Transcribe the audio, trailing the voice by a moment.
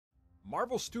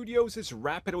Marvel Studios is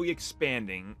rapidly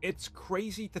expanding. It's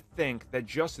crazy to think that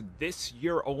just this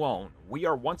year alone, we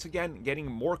are once again getting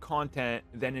more content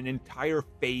than an entire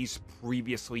phase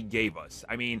previously gave us.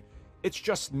 I mean, it's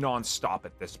just non-stop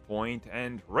at this point,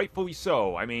 and rightfully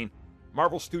so. I mean,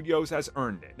 Marvel Studios has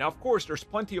earned it. Now, of course, there's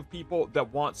plenty of people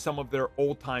that want some of their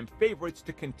old-time favorites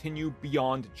to continue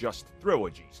beyond just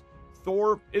trilogies.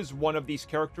 Thor is one of these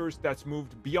characters that's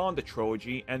moved beyond the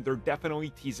trilogy, and they're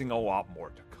definitely teasing a lot more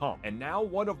to come. And now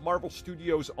one of Marvel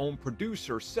Studios' own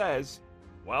producers says,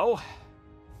 well,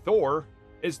 Thor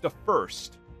is the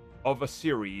first of a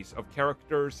series of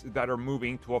characters that are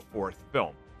moving to a fourth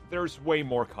film. There's way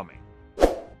more coming.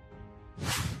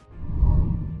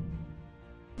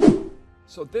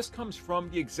 So this comes from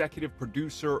the executive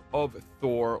producer of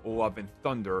Thor: Love and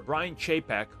Thunder, Brian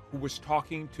Chapek, who was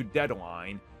talking to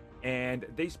Deadline, and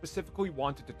they specifically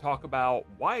wanted to talk about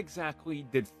why exactly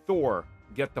did Thor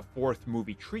get the fourth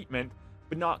movie treatment,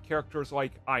 but not characters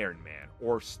like Iron Man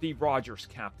or Steve Rogers'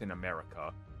 Captain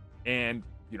America, and,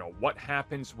 what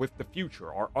happens with the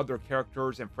future? Are other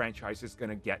characters and franchises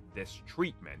going to get this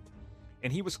treatment?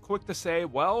 And he was quick to say,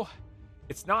 well,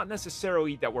 it's not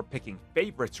necessarily that we're picking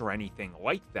favorites or anything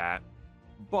like that,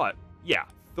 but yeah,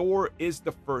 Thor is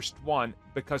the first one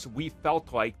because we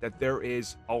felt like that there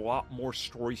is a lot more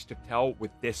stories to tell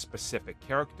with this specific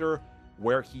character,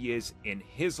 where he is in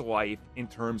his life in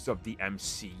terms of the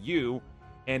MCU,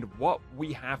 and what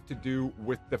we have to do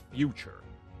with the future.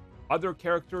 Other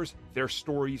characters, their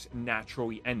stories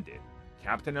naturally ended.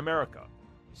 Captain America,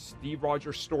 Steve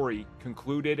Rogers' story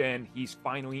concluded and he's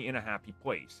finally in a happy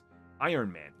place.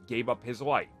 Iron Man gave up his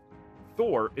life.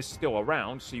 Thor is still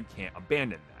around, so you can't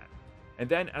abandon that. And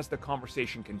then as the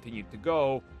conversation continued to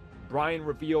go, Brian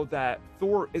revealed that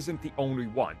Thor isn't the only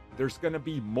one. There's going to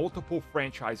be multiple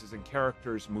franchises and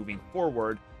characters moving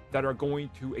forward that are going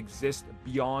to exist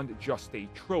beyond just a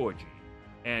trilogy.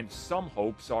 And some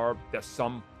hopes are that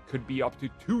some could be up to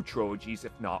 2 trilogies,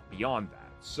 if not beyond that.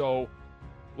 So,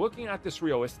 looking at this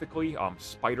realistically,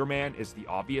 Spider-Man is the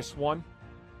obvious one.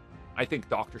 I think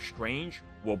Doctor Strange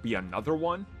will be another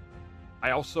one.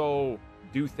 I also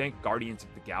do think Guardians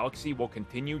of the Galaxy will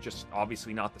continue, just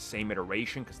obviously not the same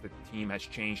iteration because the team has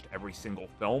changed every single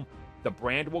film. The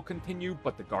brand will continue,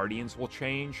 but the Guardians will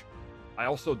change. I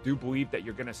also do believe that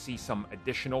you're going to see some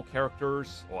additional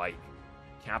characters like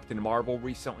Captain Marvel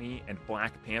recently and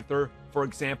Black Panther, for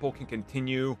example, can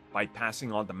continue by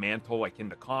passing on the mantle like in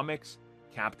the comics.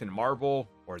 Captain Marvel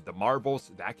or the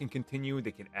Marvels, that can continue.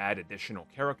 They can add additional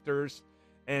characters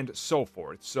and so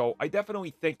forth. So I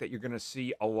definitely think that you're going to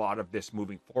see a lot of this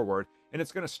moving forward, and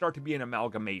it's going to start to be an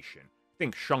amalgamation. I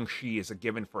think Shang-Chi is a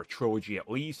given for a trilogy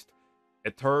at least.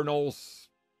 Eternals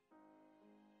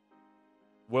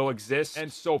will exist,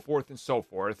 and so forth and so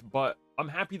forth. But I'm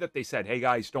happy that they said, hey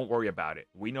guys, don't worry about it.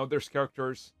 We know there's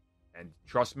characters, and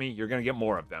trust me, you're going to get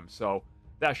more of them. So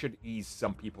that should ease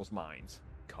some people's minds.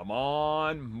 Come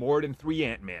on, more than 3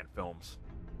 Ant-Man films.